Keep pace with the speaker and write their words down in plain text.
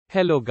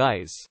Hello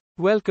guys.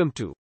 Welcome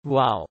to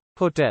Wow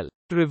Hotel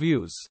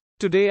Reviews.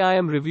 Today I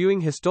am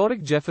reviewing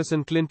historic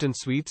Jefferson Clinton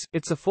Suites.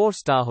 It's a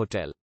 4-star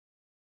hotel.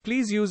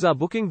 Please use our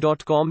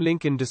booking.com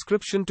link in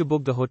description to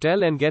book the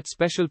hotel and get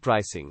special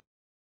pricing.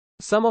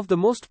 Some of the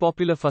most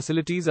popular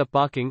facilities are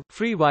parking,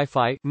 free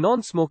Wi-Fi,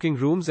 non-smoking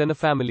rooms and a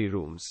family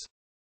rooms.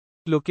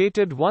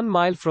 Located 1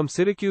 mile from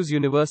Syracuse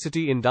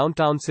University in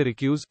downtown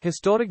Syracuse,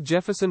 historic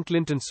Jefferson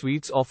Clinton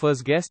Suites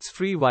offers guests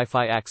free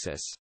Wi-Fi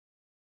access.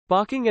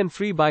 Parking and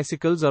free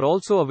bicycles are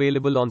also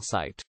available on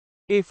site.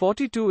 A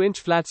 42-inch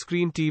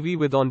flat-screen TV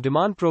with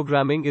on-demand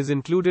programming is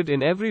included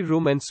in every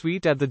room and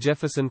suite at the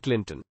Jefferson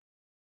Clinton.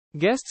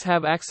 Guests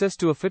have access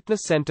to a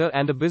fitness center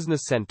and a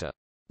business center.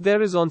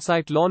 There is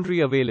on-site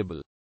laundry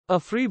available. A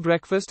free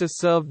breakfast is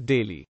served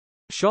daily.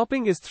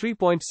 Shopping is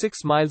 3.6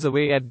 miles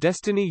away at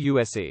Destiny,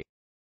 USA.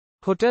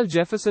 Hotel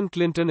Jefferson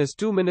Clinton is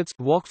 2 minutes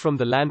walk from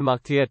the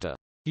Landmark Theater.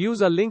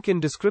 Use a link in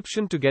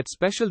description to get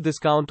special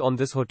discount on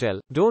this hotel.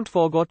 Don't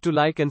forget to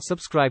like and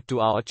subscribe to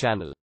our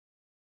channel.